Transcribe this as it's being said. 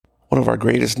one of our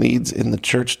greatest needs in the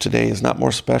church today is not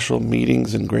more special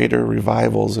meetings and greater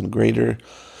revivals and greater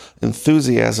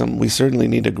enthusiasm. We certainly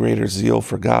need a greater zeal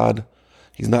for God.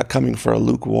 He's not coming for a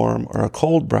lukewarm or a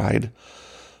cold bride,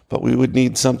 but we would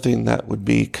need something that would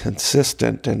be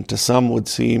consistent and to some would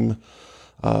seem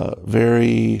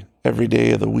very every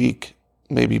day of the week,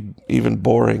 maybe even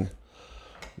boring.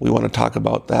 We want to talk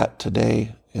about that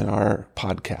today in our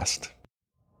podcast.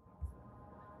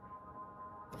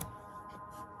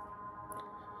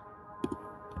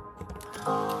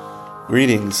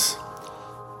 Greetings.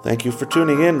 Thank you for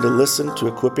tuning in to listen to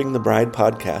Equipping the Bride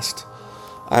podcast.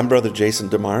 I'm Brother Jason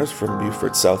DeMars from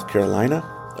Beaufort, South Carolina,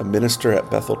 a minister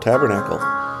at Bethel Tabernacle.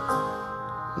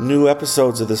 New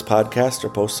episodes of this podcast are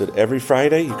posted every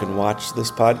Friday. You can watch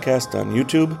this podcast on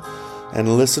YouTube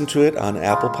and listen to it on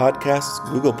Apple Podcasts,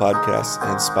 Google Podcasts,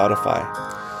 and Spotify.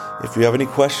 If you have any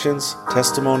questions,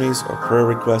 testimonies, or prayer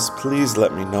requests, please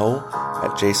let me know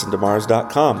at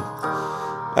jasondemars.com.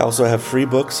 I also have free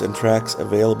books and tracts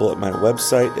available at my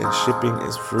website, and shipping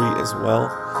is free as well.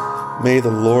 May the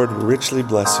Lord richly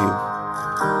bless you.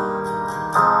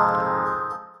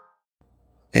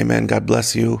 Amen. God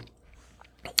bless you.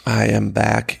 I am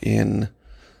back in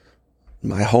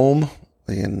my home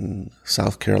in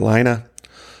South Carolina.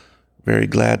 Very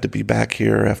glad to be back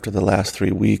here after the last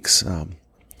 3 weeks.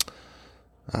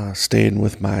 Staying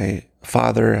with my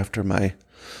father after my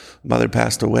mother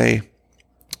passed away.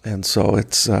 And so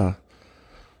it's, I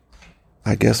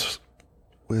guess,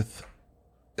 with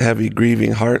heavy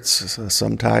grieving hearts,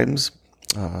 sometimes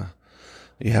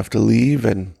you have to leave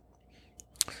and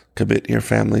commit your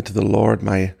family to the Lord.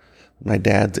 My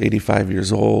dad's 85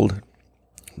 years old.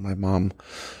 My mom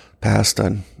passed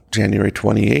on January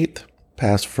 28th,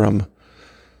 passed from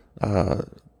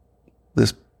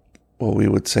this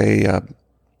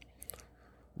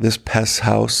pest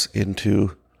house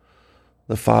into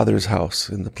the Father's house,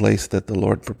 in the place that the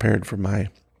Lord prepared for my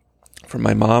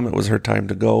mom. It was her time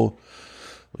to go.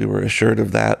 We were assured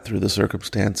of that through the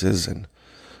circumstances, and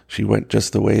she went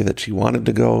just the way that she wanted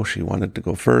to go. She wanted to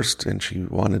go first, and she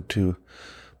wanted to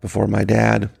before my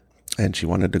dad, and she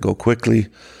wanted to go quickly.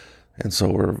 And so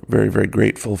we're very, very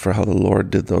grateful for how the Lord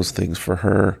did those things for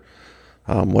her.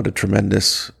 What a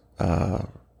tremendous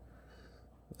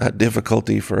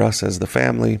difficulty for us as the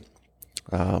family.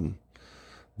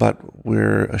 But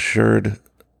we're assured,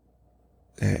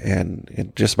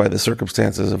 and just by the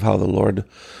circumstances of how the Lord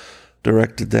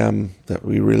directed them, that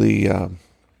we really,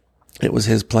 it was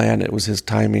His plan, it was His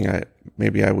timing.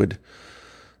 Maybe I would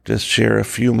just share a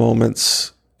few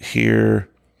moments here.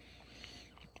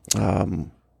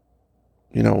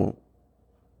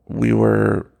 We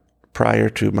were, prior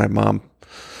to my mom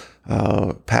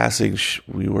passing,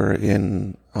 we were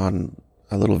on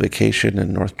a little vacation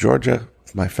in North Georgia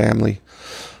with my family,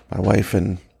 my wife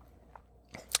and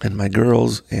my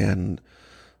girls, and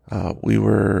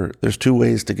there's 2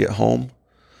 ways to get home.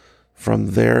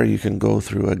 From there, you can go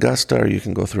through Augusta or you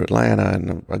can go through Atlanta,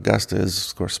 and Augusta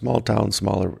is, of course, small town,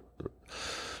 smaller,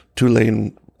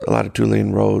 a lot of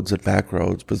 2-lane roads and back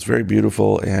roads, but it's very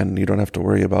beautiful, and you don't have to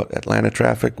worry about Atlanta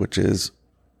traffic, which is,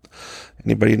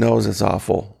 anybody knows it's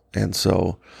awful. And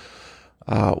so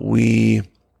we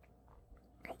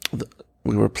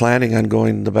were planning on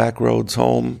going the back roads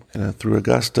home through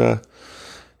Augusta,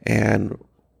 and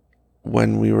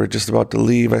when we were just about to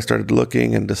leave, I started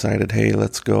looking and decided, hey,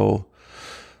 let's go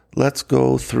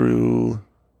through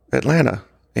Atlanta.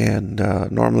 And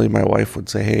normally my wife would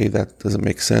say, hey, that doesn't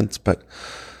make sense, but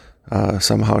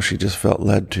somehow she just felt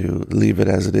led to leave it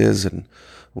as it is, and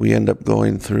we end up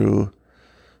going through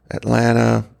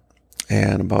Atlanta,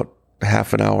 and about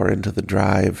half an hour into the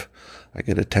drive, I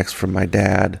get a text from my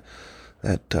dad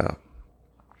that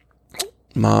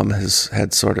Mom has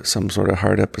had some sort of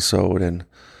heart episode and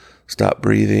stopped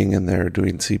breathing, and they're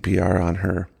doing CPR on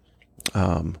her.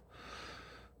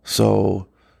 So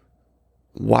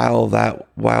while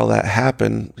that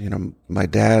happened, my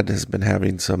dad has been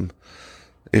having some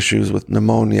issues with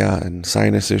pneumonia and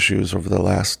sinus issues over the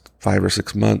last 5 or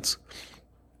 6 months,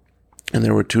 and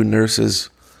there were 2 nurses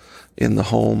in the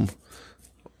home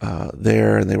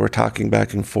there, and they were talking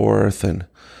back and forth and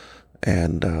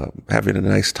having a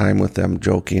nice time with them,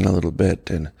 joking a little bit,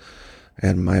 and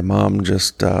my mom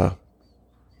just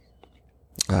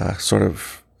sort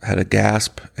of had a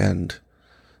gasp, and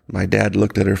my dad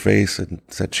looked at her face and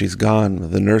said, she's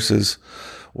gone. The nurses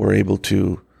were able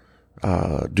to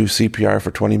do CPR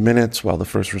for 20 minutes while the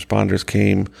first responders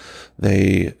came.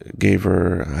 They gave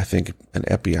her, I think, an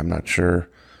epi. I'm not sure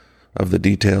of the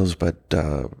details, but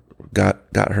got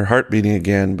her heart beating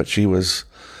again, but she was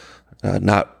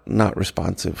not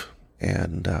responsive.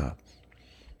 And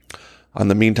on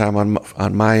the meantime,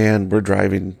 on my end, we're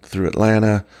driving through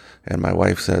Atlanta, and my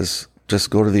wife says, just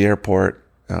go to the airport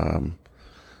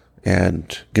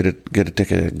and get a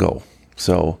ticket and go.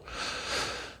 So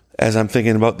as I'm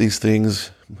thinking about these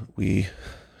things, we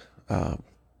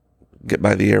get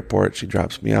by the airport. She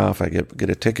drops me off. I get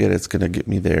a ticket. It's going to get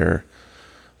me there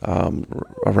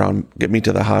get me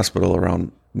to the hospital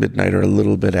around midnight, or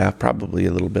probably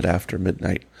a little bit after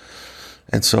midnight.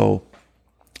 And so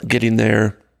getting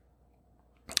there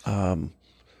to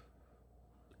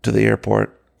the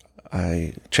airport,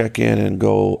 I check in and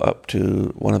go up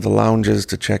to one of the lounges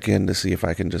to check in to see if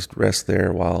I can just rest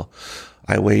there while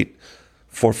I wait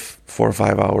 4 or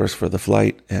 5 hours for the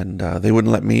flight. And they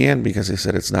wouldn't let me in because they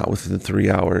said it's not within 3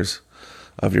 hours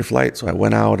of your flight. So I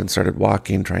went out and started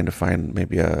walking, trying to find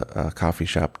maybe a coffee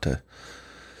shop to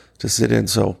sit in.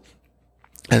 So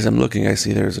as I'm looking, I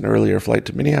see there's an earlier flight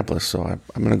to Minneapolis. So I'm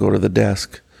going to go to the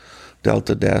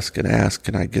Delta desk, and ask,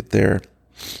 can I get there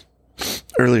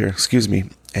earlier?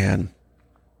 And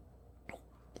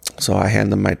so I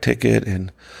hand them my ticket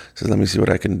and says, let me see what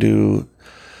I can do.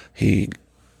 He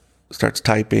starts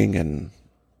typing, and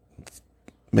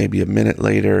maybe a minute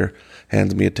later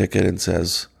hands me a ticket and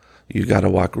says, you got to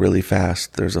walk really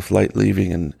fast. There's a flight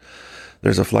leaving, and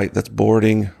there's a flight that's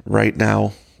boarding right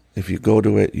now. If you go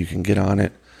to it, you can get on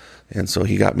it. And so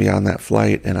he got me on that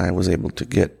flight, and I was able to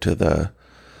get to the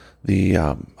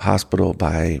hospital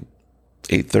by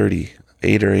 8 or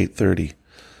 8:30.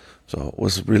 So I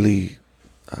was really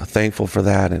thankful for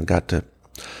that, and got to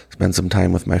spend some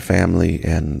time with my family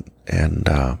and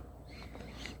kind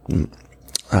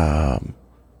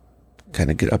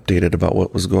of get updated about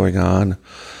what was going on,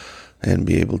 and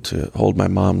be able to hold my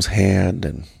mom's hand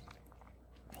and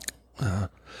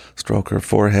stroke her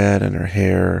forehead and her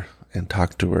hair and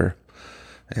talk to her.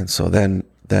 And so then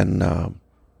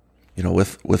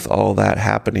with all that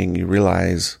happening, you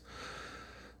realize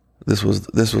this was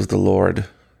the Lord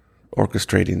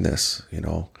orchestrating this.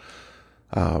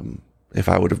 If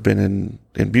I would have been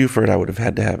in Beaufort, I would have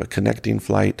had to have a connecting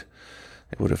flight.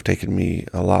 It would have taken me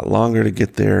a lot longer to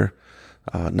get there.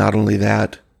 Not only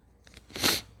that,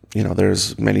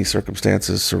 there's many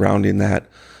circumstances surrounding that.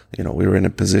 We were in a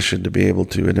position to be able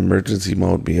to, in emergency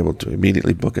mode, be able to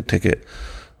immediately book a ticket.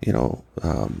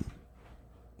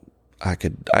 I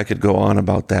could go on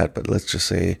about that, but let's just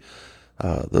say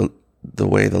the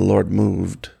way the Lord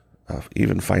moved,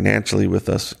 even financially with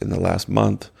us in the last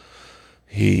month,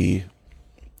 He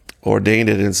ordained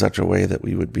it in such a way that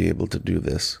we would be able to do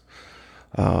this.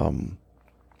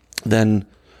 Then,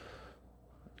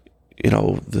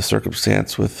 the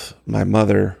circumstance with my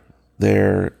mother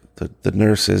there, the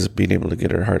nurses being able to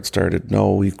get her heart started.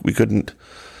 No, we couldn't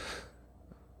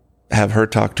have her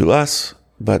talk to us,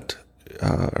 but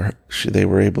they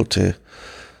were able to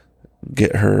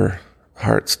get her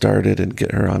heart started and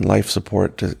get her on life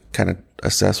support to kind of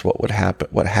assess what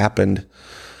happened.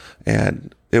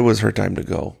 And it was her time to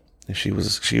go. She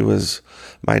was,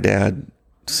 my dad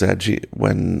said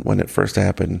when it first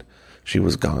happened, she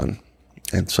was gone.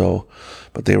 And so,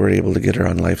 but they were able to get her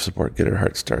on life support, get her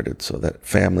heart started so that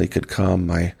family could come.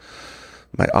 My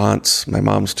aunts, my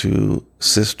mom's 2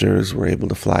 sisters were able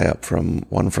to fly up,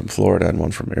 one from Florida and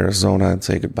one from Arizona, and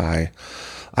say goodbye.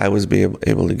 I was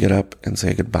able to get up and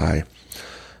say goodbye.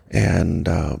 And,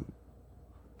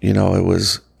 it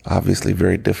was obviously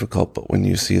very difficult, but when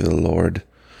you see the Lord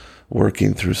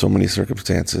working through so many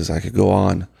circumstances, I could go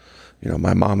on.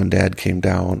 My mom and dad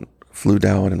flew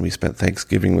down, and we spent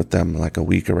Thanksgiving with them, like a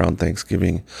week around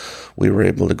Thanksgiving. We were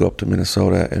able to go up to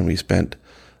Minnesota, and we spent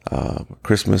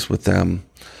Christmas with them,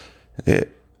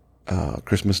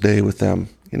 Christmas Day with them.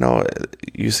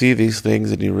 You see these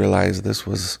things and you realize this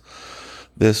was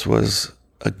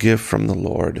a gift from the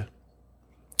Lord.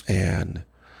 And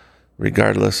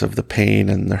regardless of the pain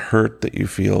and the hurt that you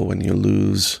feel when you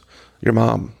lose your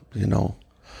mom,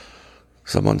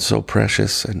 someone so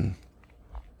precious and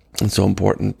so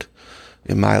important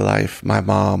in my life, my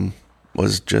mom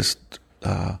was just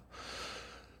a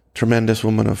tremendous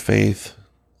woman of faith.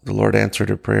 The Lord answered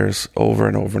her prayers over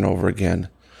and over and over again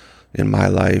in my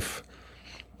life.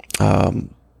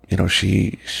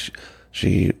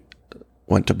 She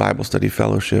went to Bible study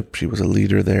fellowship. She was a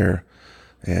leader there,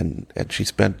 and she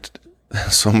spent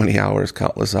so many hours,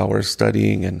 countless hours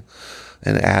studying and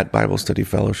at Bible study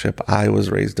fellowship. I was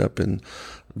raised up in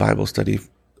Bible study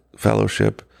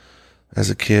fellowship as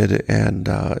a kid, and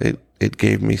it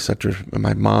gave me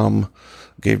my mom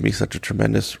gave me such a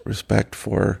tremendous respect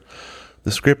for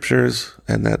the scriptures,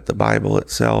 and that the Bible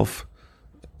itself,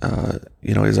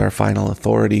 is our final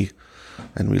authority.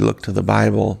 And we look to the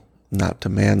Bible, not to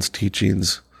man's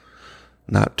teachings,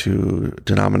 not to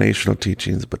denominational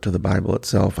teachings, but to the Bible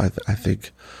itself. I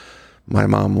think my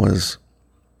mom was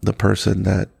the person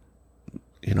that,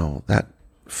 that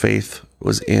faith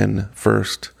was in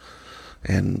first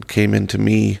and came into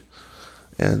me.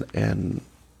 And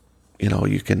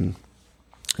you can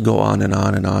go on and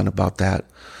on and on about that.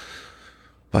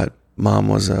 But Mom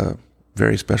was a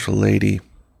very special lady,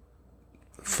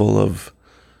 full of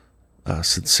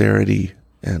sincerity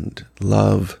and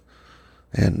love,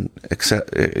 and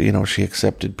she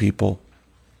accepted people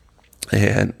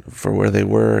and for where they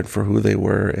were and for who they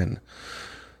were, and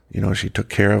she took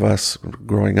care of us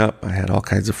growing up. I had all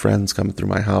kinds of friends coming through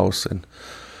my house, and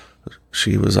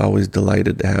she was always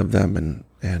delighted to have them,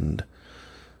 and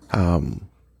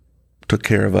took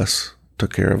care of us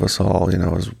all.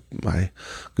 As my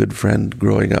good friend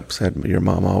growing up said, your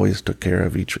mom always took care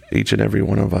of each and every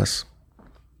one of us.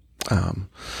 And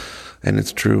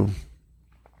it's true.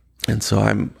 And so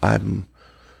I'm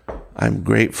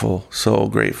grateful, so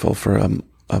grateful for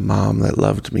a mom that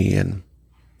loved me and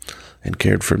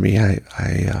cared for me.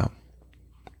 I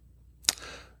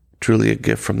truly a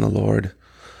gift from the Lord.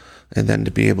 And then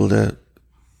to be able to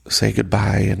say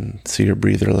goodbye and see her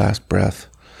breathe her last breath,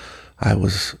 I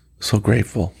was so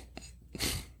grateful.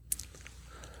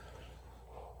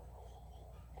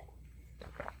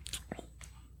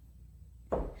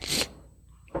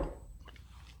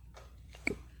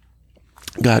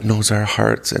 God knows our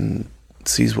hearts and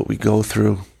sees what we go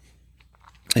through,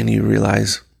 and you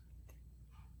realize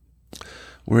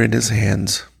we're in His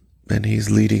hands, and He's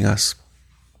leading us,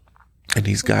 and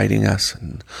He's guiding us,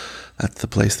 and that's the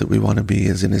place that we want to be,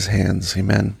 is in His hands.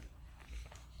 Amen.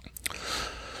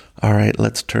 All right,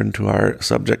 let's turn to our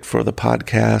subject for the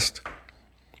podcast.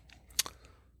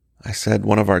 I said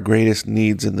one of our greatest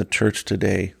needs in the church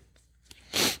today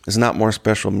is not more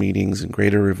special meetings and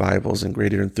greater revivals and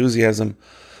greater enthusiasm.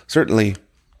 Certainly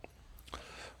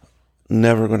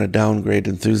never going to downgrade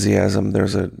enthusiasm.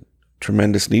 There's a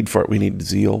tremendous need for it. We need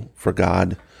zeal for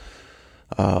God.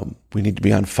 We need to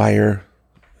be on fire.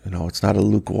 It's not a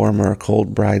lukewarm or a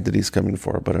cold bride that He's coming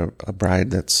for, but a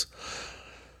bride that's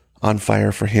on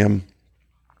fire for Him.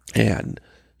 And,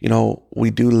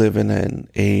 we do live in an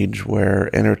age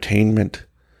where entertainment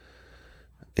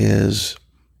is,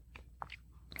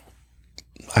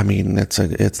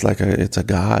 it's a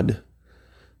god.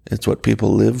 It's what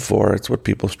people live for. It's what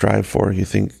people strive for. You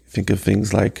think of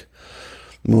things like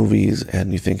movies,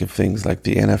 and you think of things like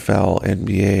the NFL,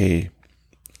 NBA,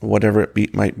 whatever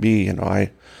it might be. I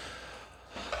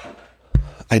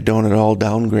don't at all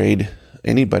downgrade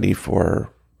anybody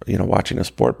for, watching a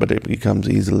sport, but it becomes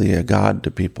easily a god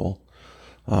to people.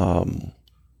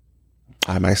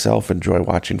 I myself enjoy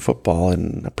watching football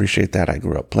and appreciate that. I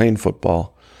grew up playing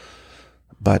football,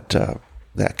 but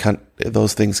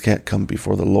those things can't come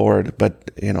before the Lord.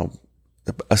 But,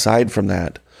 aside from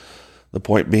that, the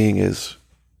point being is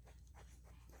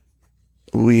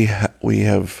we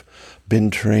have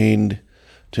been trained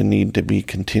to need to be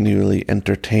continually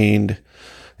entertained.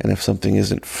 And if something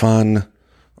isn't fun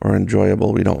or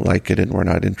enjoyable, we don't like it and we're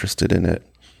not interested in it.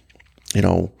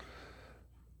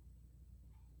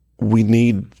 We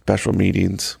need special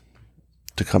meetings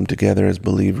to come together as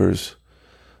believers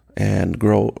and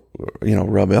grow,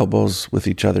 rub elbows with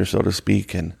each other, so to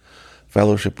speak, and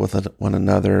fellowship with one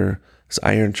another. As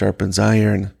iron sharpens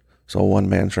iron, so one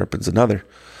man sharpens another.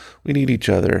 We need each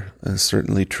other. That's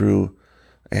certainly true.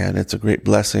 And it's a great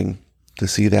blessing to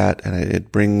see that. And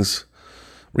it brings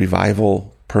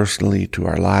revival personally to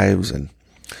our lives. And,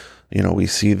 we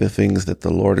see the things that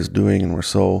the Lord is doing, and we're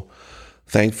so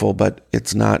thankful. But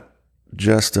it's not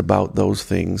just about those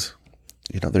things.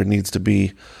 There needs to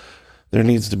be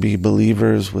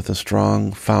believers with a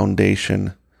strong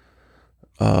foundation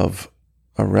of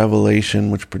a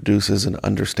revelation which produces an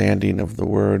understanding of the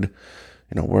Word.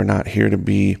 We're not here to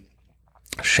be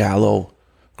shallow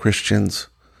Christians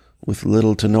with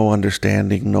little to no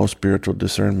understanding, no spiritual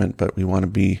discernment, but we want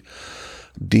to be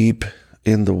deep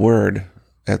in the Word.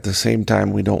 At the same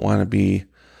time, we don't want to be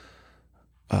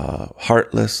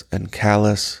heartless and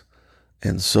callous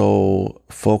and so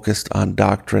focused on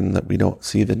doctrine that we don't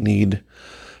see the need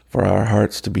for our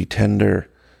hearts to be tender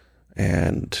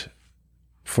and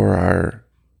for our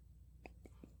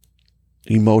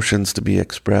emotions to be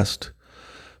expressed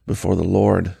before the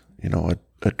Lord.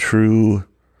 A true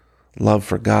love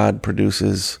for God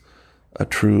produces a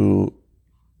true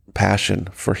passion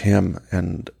for Him,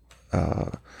 and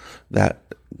that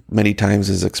many times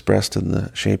is expressed in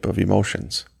the shape of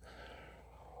emotions.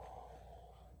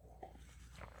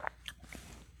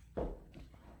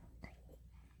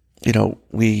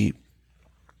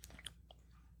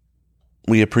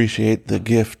 We appreciate the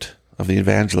gift of the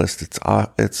evangelist.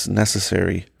 It's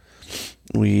necessary.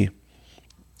 We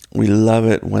love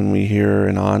it when we hear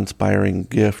an awe-inspiring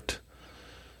gift,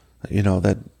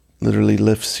 that literally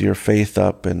lifts your faith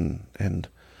up, and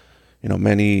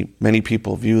many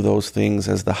people view those things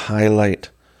as the highlight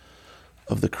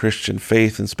of the Christian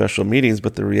faith in special meetings.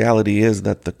 But the reality is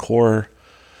that the core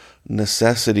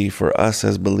necessity for us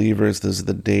as believers is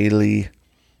the daily,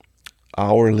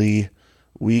 hourly,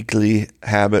 weekly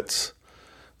habits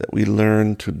that we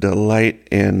learn to delight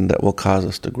in that will cause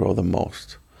us to grow the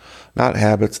most. Not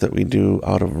habits that we do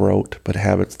out of rote, but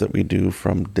habits that we do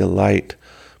from delight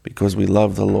because we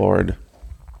love the Lord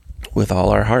with all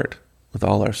our heart, with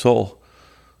all our soul,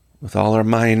 with all our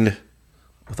mind,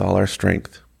 with all our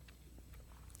strength.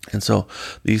 And so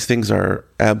these things are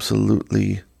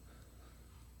absolutely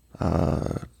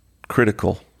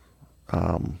critical.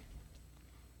 I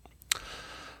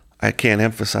can't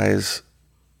emphasize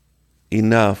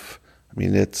enough. I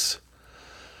mean, it's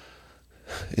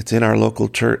in our local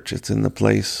church. It's in the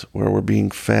place where we're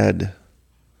being fed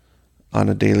on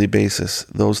a daily basis.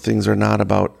 Those things are not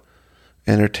about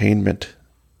entertainment.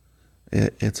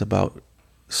 It's about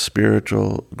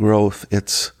spiritual growth.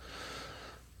 It's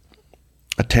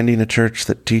attending a church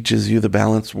that teaches you the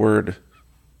balanced word.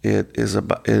 It is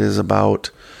about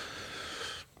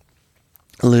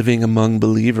living among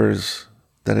believers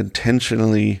that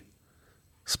intentionally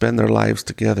spend their lives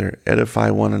together, edify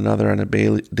one another on a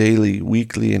daily,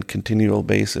 weekly, and continual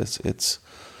basis. It's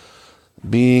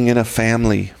being in a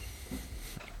family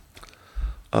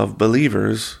of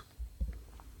believers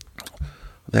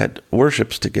that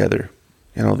worships together.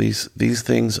 These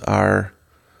things are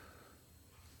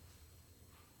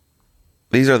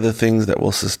the things that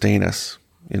will sustain us.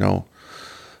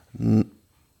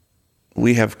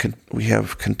 We have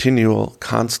continual,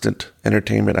 constant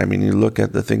entertainment. I mean, you look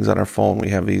at the things on our phone. We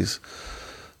have these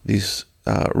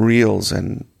reels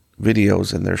and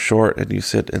videos, and they're short, and you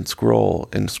sit and scroll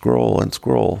and scroll and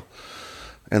scroll.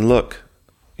 And look,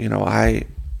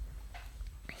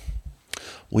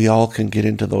 we all can get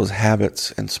into those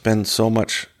habits and spend so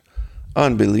much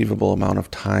unbelievable amount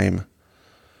of time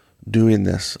doing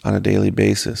this on a daily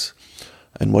basis.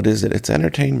 And what is it? It's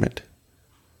entertainment.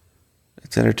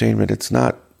 It's entertainment. It's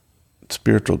not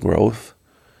spiritual growth.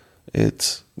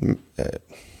 It's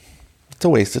a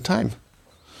waste of time.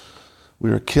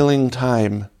 We are killing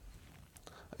time,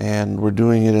 and we're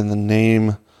doing it in the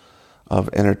name of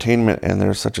entertainment, and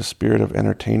there's such a spirit of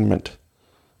entertainment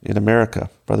in America.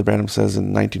 Brother Branham says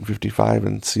in 1955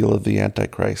 in Seal of the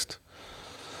Antichrist.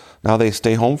 Now they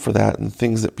stay home for that, and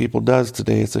things that people does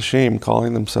today, it's a shame,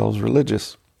 calling themselves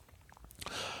religious.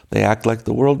 They act like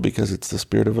the world because it's the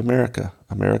spirit of America.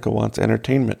 America wants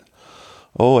entertainment.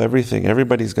 Oh, everything.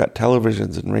 Everybody's got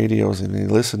televisions and radios, and they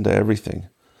listen to everything.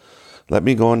 Let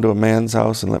me go into a man's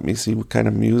house and let me see what kind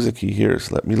of music he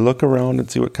hears. Let me look around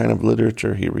and see what kind of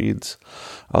literature he reads.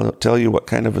 I'll tell you what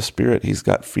kind of a spirit he's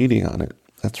got feeding on it.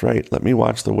 That's right. Let me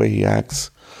watch the way he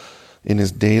acts in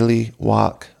his daily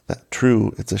walk.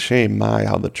 True, it's a shame,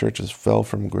 how the churches fell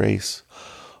from grace.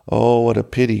 Oh, what a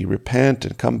pity. Repent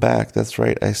and come back. That's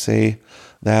right. I say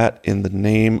that in the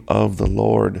name of the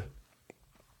Lord.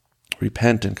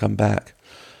 Repent and come back.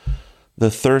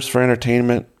 The thirst for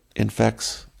entertainment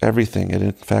infects everything. It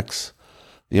infects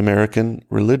the American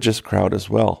religious crowd as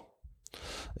well.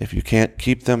 If you can't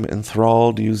keep them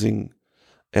enthralled using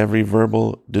every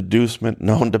verbal deducement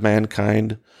known to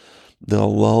mankind,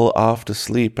 they'll lull off to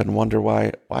sleep and wonder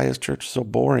why is church so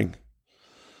boring?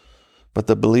 But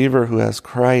the believer who has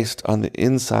Christ on the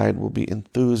inside will be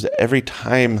enthused every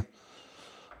time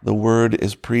the word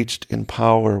is preached in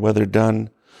power, whether done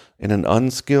in an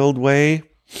unskilled way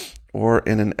or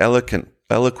in an eloquent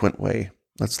way.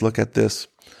 Let's look at this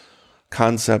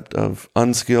concept of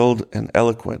unskilled and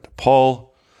eloquent.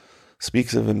 Paul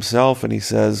speaks of himself and he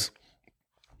says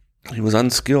he was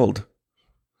unskilled.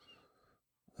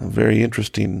 Very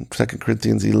interesting. 2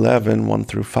 Corinthians 11, 1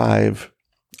 through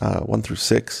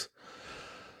 6.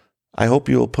 I hope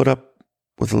you will put up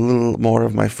with a little more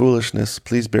of my foolishness.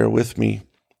 Please bear with me,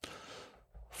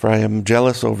 for I am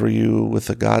jealous over you with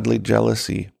a godly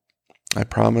jealousy. I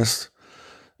promised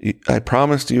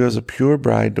you as a pure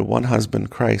bride to one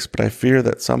husband, Christ, but I fear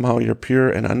that somehow your pure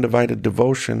and undivided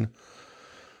devotion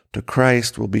to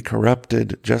Christ will be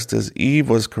corrupted, just as Eve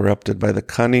was corrupted by the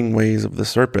cunning ways of the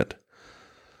serpent.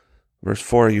 Verse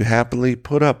 4, you happily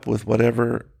put up with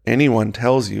whatever anyone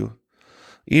tells you,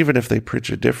 even if they preach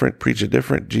a different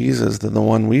Jesus than the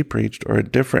one we preached, or a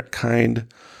different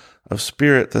kind of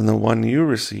spirit than the one you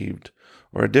received,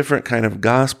 or a different kind of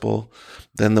gospel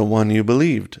than the one you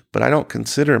believed. But I don't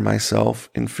consider myself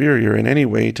inferior in any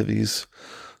way to these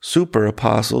super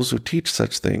apostles who teach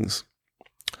such things.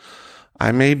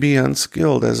 I may be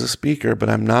unskilled as a speaker, but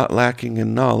I'm not lacking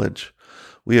in knowledge.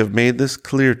 We have made this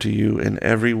clear to you in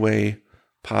every way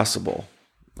possible.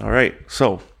 All right,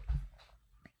 so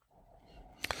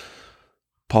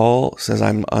Paul says,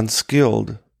 I'm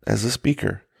unskilled as a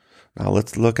speaker. Now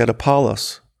let's look at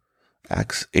Apollos.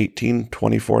 Acts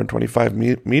 18:24 and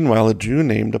 25. Meanwhile, a Jew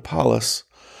named Apollos,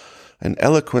 an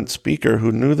eloquent speaker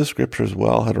who knew the scriptures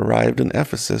well, had arrived in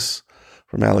Ephesus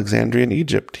from Alexandria in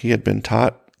Egypt. He had been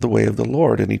taught the way of the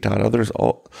Lord, and he taught others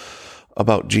all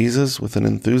about Jesus with an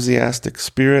enthusiastic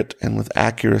spirit and with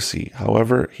accuracy.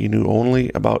 However, he knew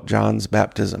only about John's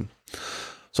baptism.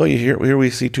 So here we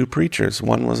see two preachers.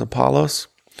 One was Apollos,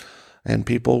 and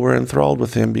people were enthralled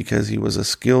with him because he was a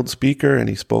skilled speaker and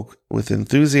he spoke with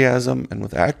enthusiasm and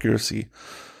with accuracy.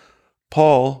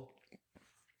 Paul,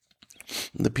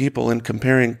 the people, in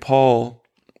comparing Paul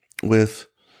with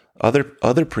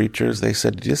other preachers, they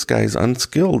said, this guy's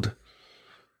unskilled.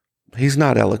 He's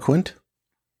not eloquent.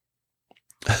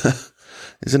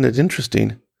 Isn't it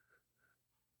interesting?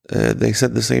 They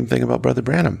said the same thing about Brother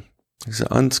Branham. He's an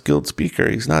unskilled speaker.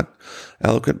 He's not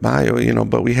eloquent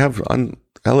but we have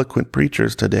eloquent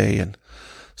preachers today, and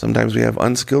sometimes we have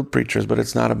unskilled preachers, but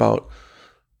it's not about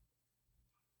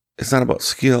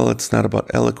skill, it's not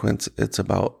about eloquence, it's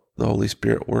about the Holy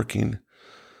Spirit working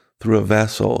through a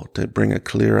vessel to bring a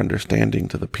clear understanding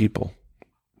to the people.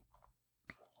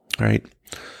 All right.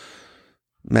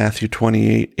 Matthew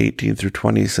 28:18 through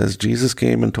 20 says, Jesus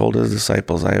came and told his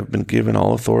disciples, I have been given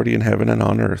all authority in heaven and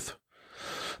on earth.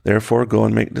 Therefore go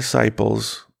and make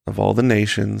disciples of all the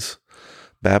nations,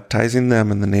 baptizing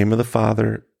them in the name of the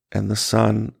Father and the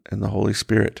Son and the Holy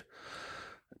Spirit.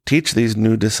 Teach these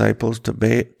new disciples to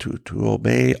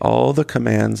obey all the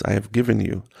commands I have given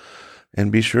you.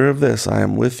 And be sure of this, I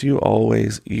am with you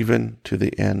always, even to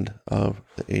the end of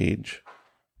the age.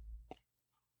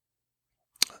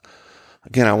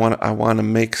 Again, I want to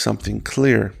make something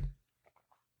clear.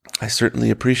 I certainly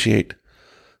appreciate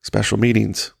special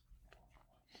meetings.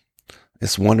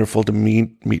 It's wonderful to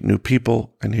meet new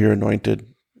people and hear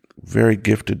anointed, very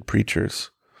gifted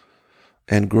preachers,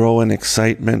 and grow in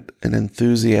excitement and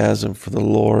enthusiasm for the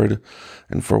Lord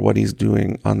and for what he's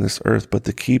doing on this earth. But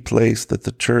the key place that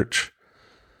the church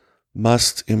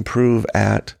must improve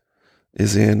at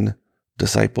is in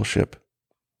discipleship.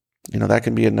 That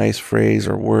can be a nice phrase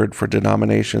or word for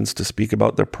denominations to speak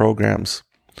about their programs.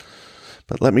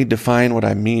 But let me define what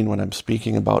I mean when I'm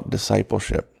speaking about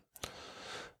discipleship.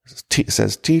 It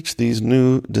says, teach these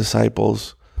new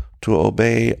disciples to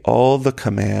obey all the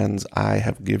commands I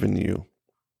have given you.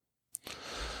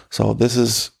 So this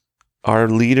is our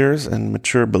leaders and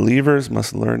mature believers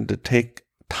must learn to take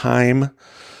time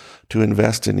to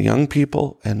invest in young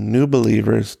people and new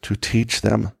believers to teach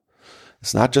them.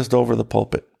 It's not just over the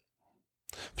pulpit.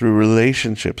 Through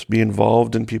relationships, be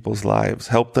involved in people's lives,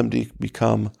 help them to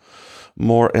become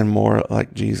more and more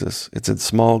like Jesus. It's in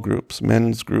small groups,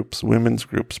 men's groups, women's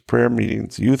groups, prayer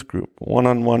meetings, youth group,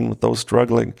 one-on-one with those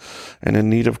struggling and in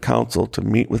need of counsel, to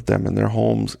meet with them in their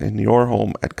homes, in your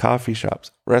home, at coffee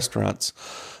shops, restaurants,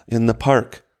 in the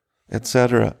park,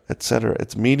 etc., etc.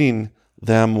 It's meeting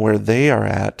them where they are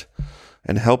at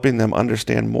and helping them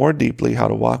understand more deeply how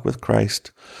to walk with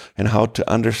Christ and how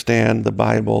to understand the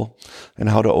Bible and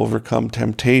how to overcome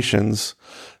temptations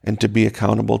and to be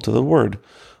accountable to the Word.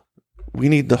 We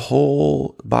need the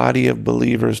whole body of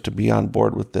believers to be on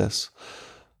board with this.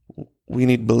 We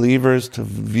need believers to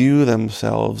view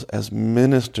themselves as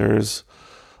ministers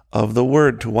of the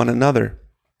Word to one another.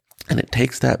 And it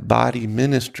takes that body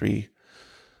ministry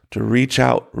to reach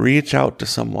out to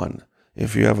someone.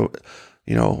 If you have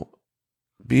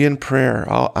be in prayer.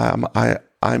 I'm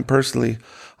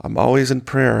always in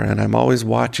prayer, and I'm always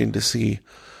watching to see,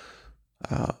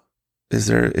 is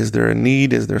there a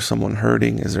need? Is there someone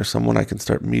hurting? Is there someone I can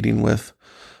start meeting with,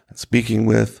 and speaking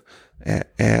with,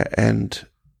 and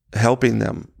helping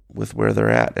them with where they're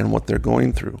at and what they're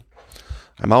going through?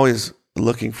 I'm always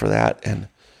looking for that and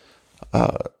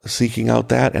seeking out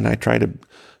that, and I try to,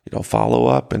 follow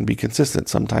up and be consistent.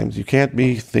 Sometimes you can't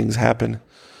be, things happen.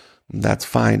 That's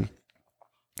fine.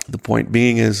 The point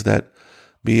being is that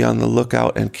be on the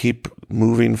lookout and keep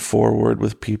moving forward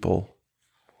with people.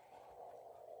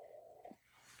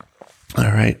 All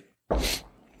right.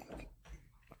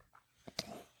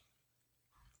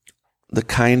 The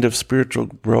kind of spiritual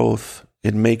growth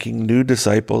in making new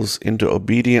disciples into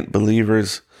obedient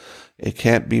believers, it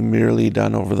can't be merely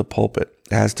done over the pulpit.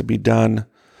 It has to be done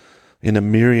in a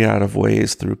myriad of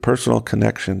ways through personal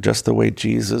connection, just the way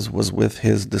Jesus was with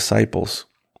his disciples.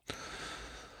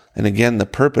 And again, the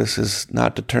purpose is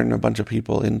not to turn a bunch of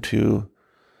people into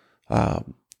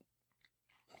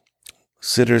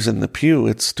sitters in the pew.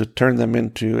 It's to turn them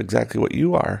into exactly what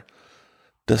you are,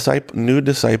 new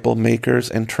disciple makers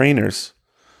and trainers.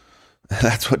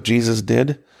 That's what Jesus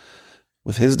did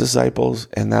with his disciples,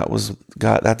 and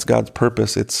that's God's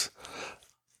purpose. It's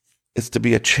to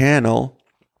be a channel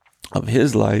of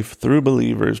his life through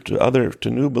believers to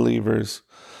new believers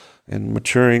and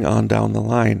maturing on down the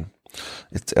line.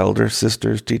 It's elder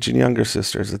sisters teaching younger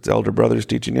sisters. It's elder brothers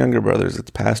teaching younger brothers.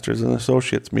 It's pastors and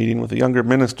associates meeting with the younger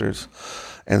ministers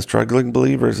and struggling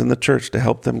believers in the church to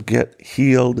help them get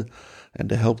healed and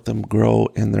to help them grow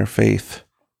in their faith.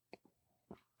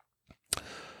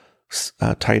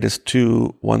 Titus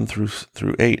 2, 1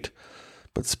 through 8.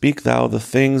 But speak thou the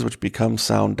things which become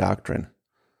sound doctrine,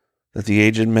 that the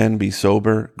aged men be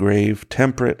sober, grave,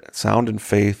 temperate, sound in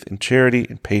faith, in charity,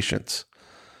 and patience.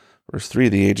 Verse 3,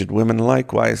 the aged women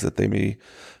likewise, that they be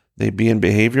in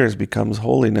behavior as becomes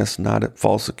holiness, not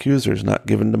false accusers, not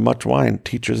given to much wine,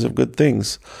 teachers of good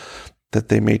things, that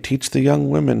they may teach the young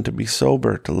women to be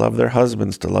sober, to love their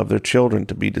husbands, to love their children,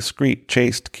 to be discreet,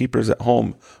 chaste, keepers at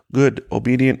home, good,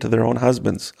 obedient to their own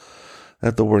husbands,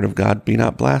 that the word of God be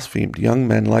not blasphemed. Young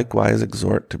men likewise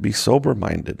exhort to be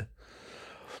sober-minded.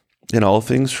 In all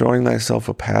things showing thyself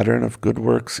a pattern of good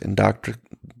works in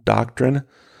doctrine,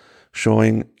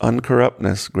 showing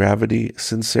uncorruptness, gravity,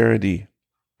 sincerity,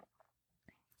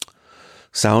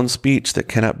 sound speech that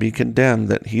cannot be condemned,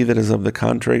 that he that is of the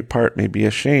contrary part may be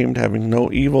ashamed, having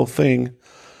no evil thing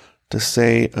to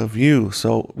say of you.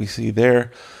 So we see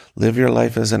there, live your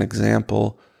life as an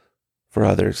example for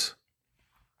others.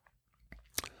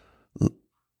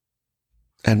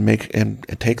 And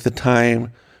take the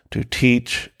time to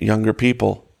teach younger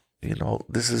people.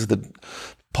 This is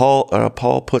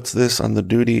Paul puts this on the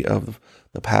duty of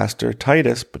the pastor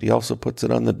Titus, but he also puts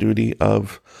it on the duty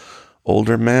of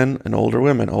older men and older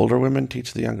women. Older women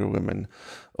teach the younger women.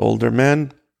 Older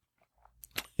men,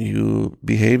 you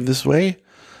behave this way,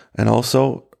 and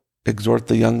also exhort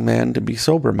the young man to be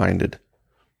sober-minded.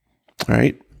 All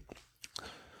right?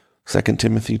 2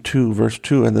 Timothy 2, verse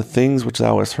 2, and the things which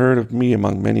thou hast heard of me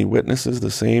among many witnesses,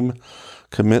 the same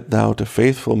commit thou to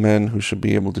faithful men who should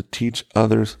be able to teach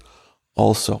others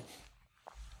also.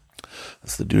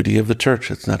 That's the duty of the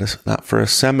church. It's not for a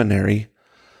seminary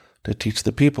to teach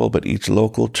the people, but each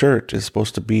local church is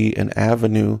supposed to be an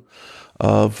avenue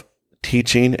of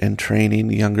teaching and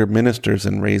training younger ministers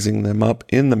and raising them up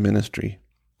in the ministry.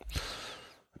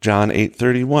 John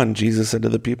 8:31, Jesus said to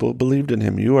the people who believed in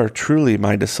him, you are truly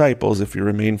my disciples if you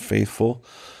remain faithful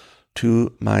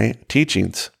to my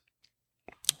teachings.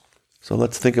 So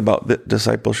let's think about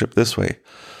discipleship this way.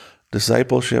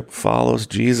 Discipleship follows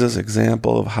Jesus'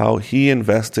 example of how he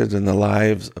invested in the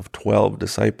lives of 12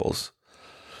 disciples.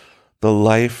 The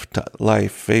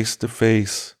life-to-life,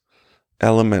 face-to-face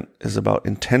element is about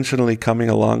intentionally coming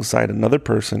alongside another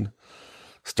person,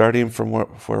 starting from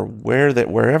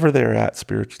wherever they're at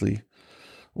spiritually,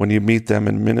 when you meet them,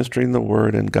 and ministering the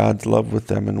word and God's love with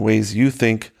them in ways you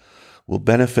think will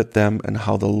benefit them and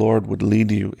how the Lord would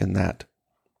lead you in that.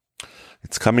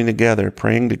 It's coming together,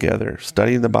 praying together,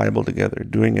 studying the Bible together,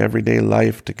 doing everyday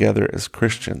life together as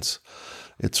Christians.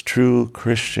 It's true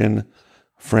Christian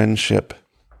friendship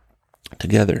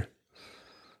together.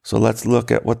 So let's look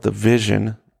at what the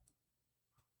vision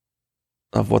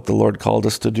of what the Lord called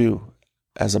us to do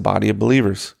as a body of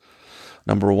believers.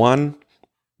 Number 1,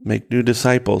 make new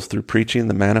disciples through preaching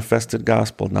the manifested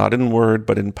gospel, not in word,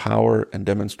 but in power and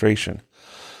demonstration.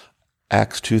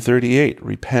 Acts 2:38,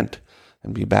 repent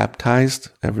and be baptized,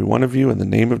 every one of you, in the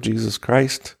name of Jesus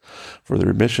Christ, for the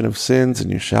remission of sins,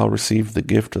 and you shall receive the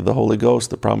gift of the Holy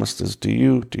Ghost. The promise is to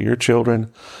you, to your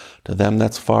children, to them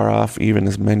that's far off, even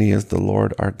as many as the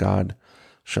Lord our God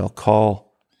shall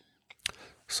call.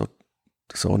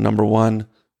 So number 1,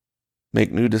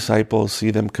 make new disciples,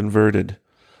 see them converted.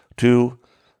 2,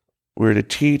 we're to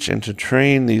teach and to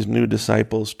train these new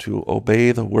disciples to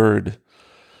obey the word.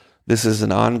 This is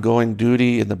an ongoing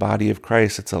duty in the body of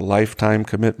Christ. It's a lifetime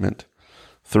commitment.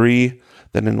 3,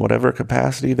 that in whatever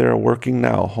capacity they are working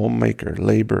now, homemaker,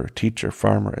 laborer, teacher,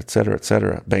 farmer,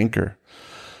 etc., banker,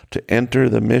 to enter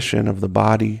the mission of the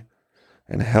body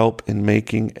and help in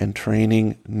making and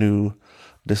training new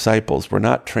disciples. We're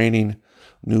not training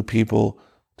new people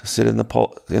to sit in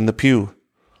the pew.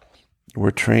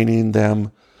 We're training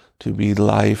them to be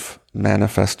life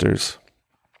manifestors.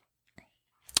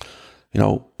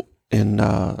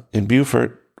 In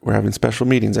Beaufort, we're having special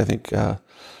meetings. I think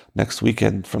next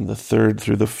weekend from the 3rd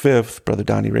through the 5th, Brother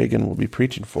Donnie Reagan will be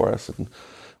preaching for us, and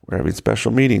we're having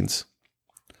special meetings.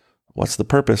 What's the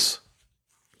purpose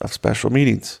of special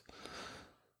meetings?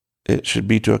 It should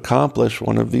be to accomplish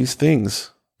one of these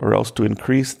things. or else to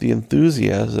increase the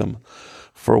enthusiasm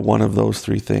for one of those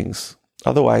three things.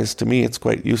 Otherwise, to me, it's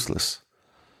quite useless.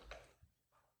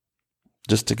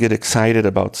 Just to get excited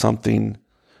about something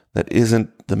that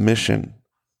isn't the mission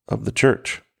of the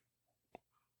church.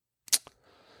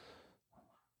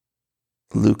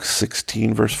 Luke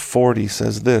 16, verse 40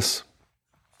 says this,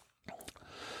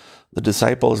 "The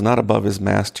disciple is not above his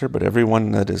master, but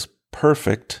everyone that is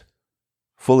perfect,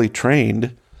 fully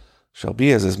trained, shall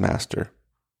be as his master."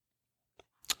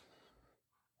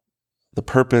 The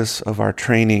purpose of our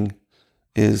training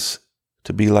is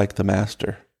to be like the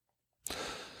master.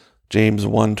 James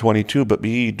 1:22, "But be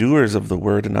ye doers of the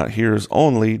word, and not hearers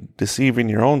only, deceiving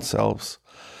your own selves.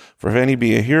 For if any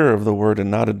be a hearer of the word,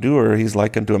 and not a doer, he is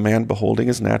like unto a man beholding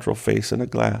his natural face in a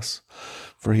glass.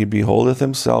 For he beholdeth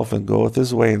himself, and goeth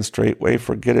his way, and straightway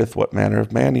forgetteth what manner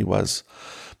of man he was.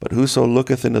 But whoso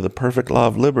looketh into the perfect law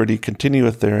of liberty,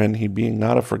 continueth therein, he being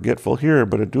not a forgetful hearer,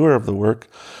 but a doer of the work,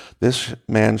 this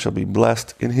man shall be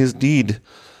blessed in his deed."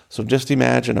 So just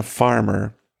imagine a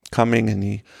farmer coming, and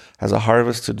he has a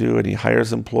harvest to do, and he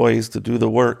hires employees to do the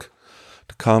work,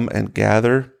 to come and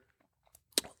gather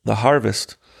the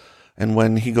harvest. And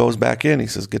when he goes back in, he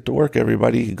says, "Get to work,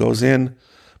 everybody." He goes in,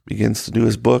 begins to do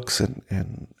his books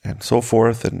and so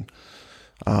forth. And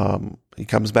he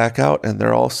comes back out, and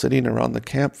they're all sitting around the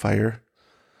campfire,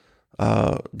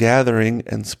 gathering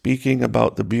and speaking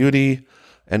about the beauty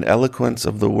and eloquence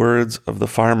of the words of the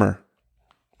farmer.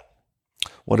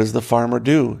 What does the farmer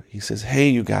do? He says, "Hey,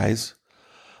 you guys,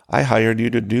 I hired you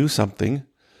to do something.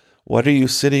 What are you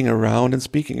sitting around and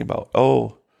speaking about?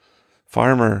 Oh,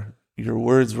 farmer, your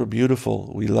words were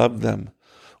beautiful. We loved them.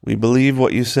 We believe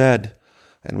what you said,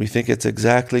 and we think it's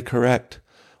exactly correct.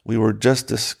 We were just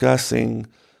discussing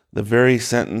the very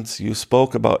sentence you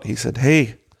spoke about." He said,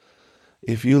 "Hey,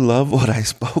 if you love what I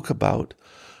spoke about,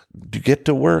 get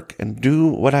to work and do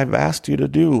what I've asked you to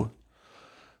do."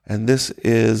 And this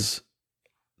is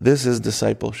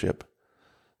discipleship.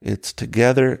 It's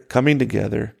together, coming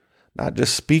together, not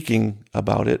just speaking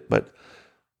about it, but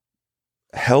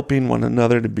helping one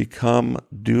another to become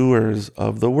doers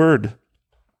of the word.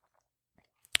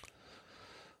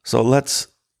 So let's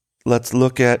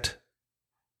look at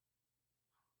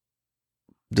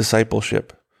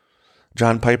discipleship.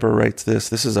 John Piper writes this: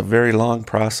 "This is a very long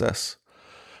process.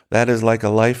 That is like a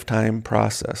lifetime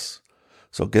process.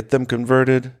 So get them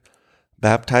converted,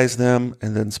 baptize them,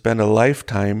 and then spend a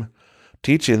lifetime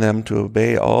teaching them to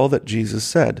obey all that Jesus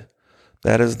said."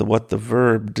 That is what the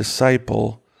verb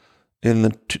disciple in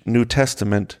the New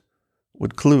Testament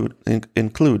would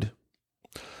include.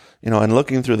 And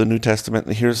looking through the New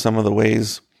Testament, here's some of the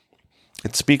ways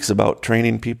it speaks about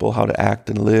training people how to act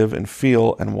and live and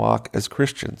feel and walk as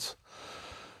Christians.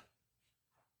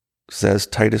 It says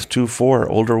Titus 2:4,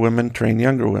 older women train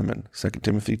younger women. 2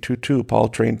 Timothy 2:2, Paul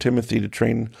trained Timothy to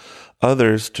train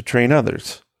others to train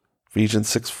others. Ephesians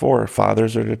 6:4,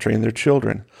 fathers are to train their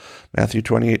children. Matthew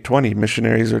 28:20,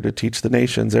 missionaries are to teach the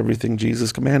nations everything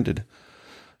Jesus commanded.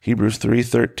 Hebrews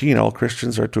 3:13, all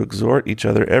Christians are to exhort each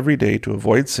other every day to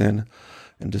avoid sin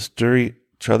and to stir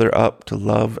each other up to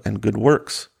love and good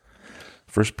works.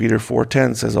 1 Peter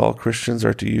 4:10 says all Christians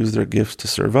are to use their gifts to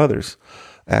serve others.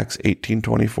 Acts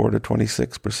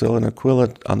 18:24-26, Priscilla and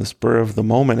Aquila, on the spur of the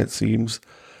moment, it seems,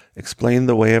 explained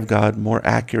the way of God more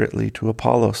accurately to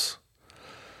Apollos.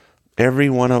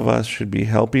 Every one of us should be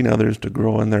helping others to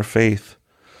grow in their faith.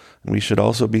 And we should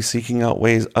also be seeking out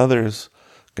ways others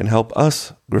can help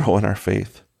us grow in our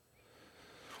faith.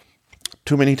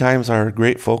 Too many times our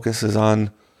great focus is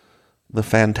on the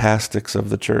fantastics of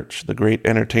the church, the great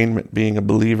entertainment being a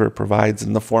believer provides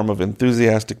in the form of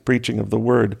enthusiastic preaching of the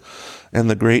word, and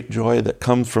the great joy that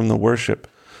comes from the worship,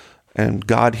 and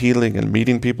God healing and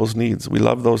meeting people's needs. We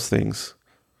love those things.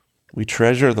 We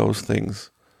treasure those things.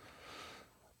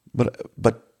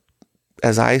 But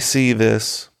as I see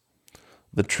this,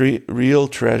 the real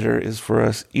treasure is for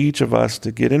us, each of us,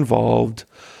 to get involved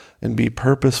and be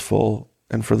purposeful,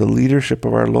 and for the leadership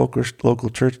of our local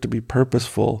church to be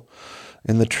purposeful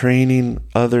in the training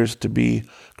others to be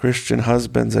Christian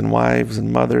husbands and wives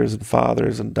and mothers and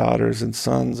fathers and daughters and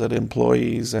sons and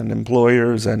employees and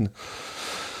employers and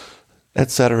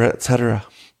etc.,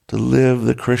 to live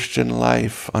the Christian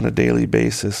life on a daily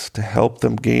basis, to help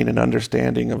them gain an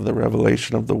understanding of the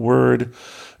revelation of the word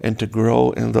and to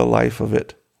grow in the life of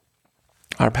it.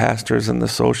 Our pastors and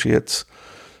associates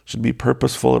should be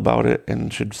purposeful about it,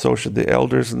 and so should the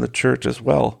elders in the church as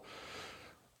well.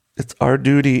 It's our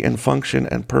duty and function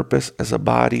and purpose as a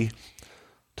body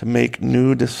to make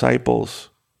new disciples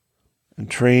and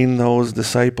train those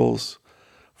disciples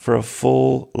for a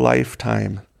full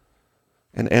lifetime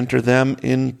and enter them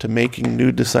into making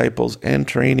new disciples and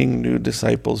training new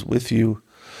disciples with you.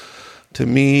 To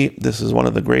me, this is one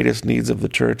of the greatest needs of the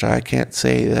church. I can't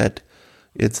say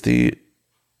it's the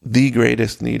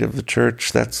greatest need of the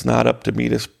church. That's not up to me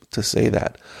to say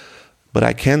that. But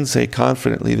I can say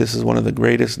confidently this is one of the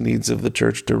greatest needs of the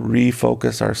church, to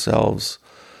refocus ourselves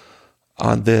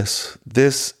on this.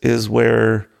 This is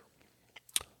where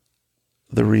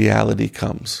the reality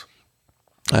comes,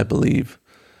 I believe.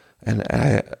 And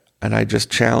I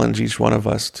just challenge each one of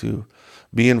us to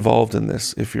be involved in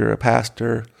this. If you're a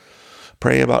pastor,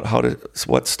 pray about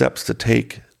what steps to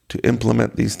take to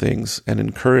implement these things and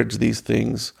encourage these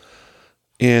things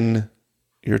in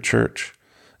your church.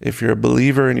 If you're a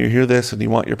believer and you hear this and you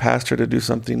want your pastor to do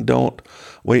something, don't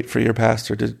wait for your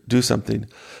pastor to do something.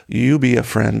 You be a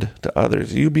friend to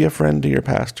others. You be a friend to your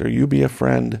pastor. You be a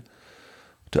friend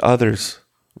to others.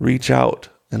 Reach out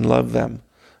and love them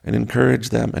and encourage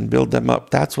them and build them up.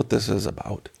 That's what this is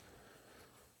about.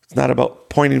 It's not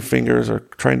about pointing fingers or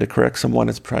trying to correct someone.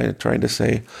 It's trying to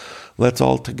say, let's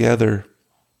all together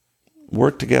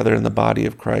work together in the body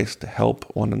of Christ to help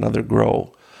one another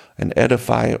grow and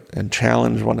edify and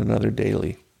challenge one another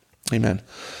daily. Amen.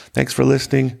 Thanks for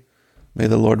listening. May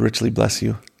the Lord richly bless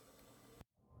you.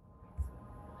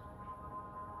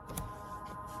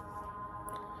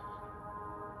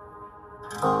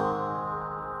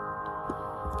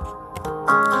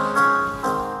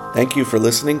 Thank you for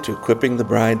listening to Equipping the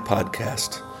Bride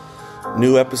podcast.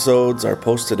 New episodes are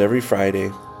posted every Friday.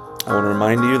 I want to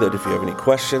remind you that if you have any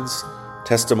questions,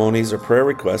 testimonies, or prayer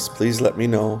requests, please let me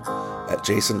know at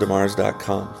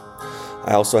jasondemars.com.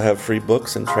 I also have free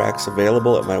books and tracts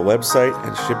available at my website,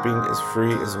 and shipping is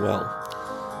free as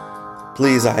well.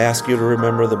 Please, I ask you to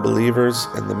remember the believers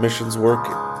and the missions work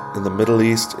in the Middle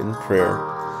East in prayer.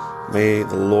 May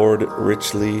the Lord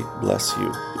richly bless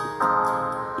you.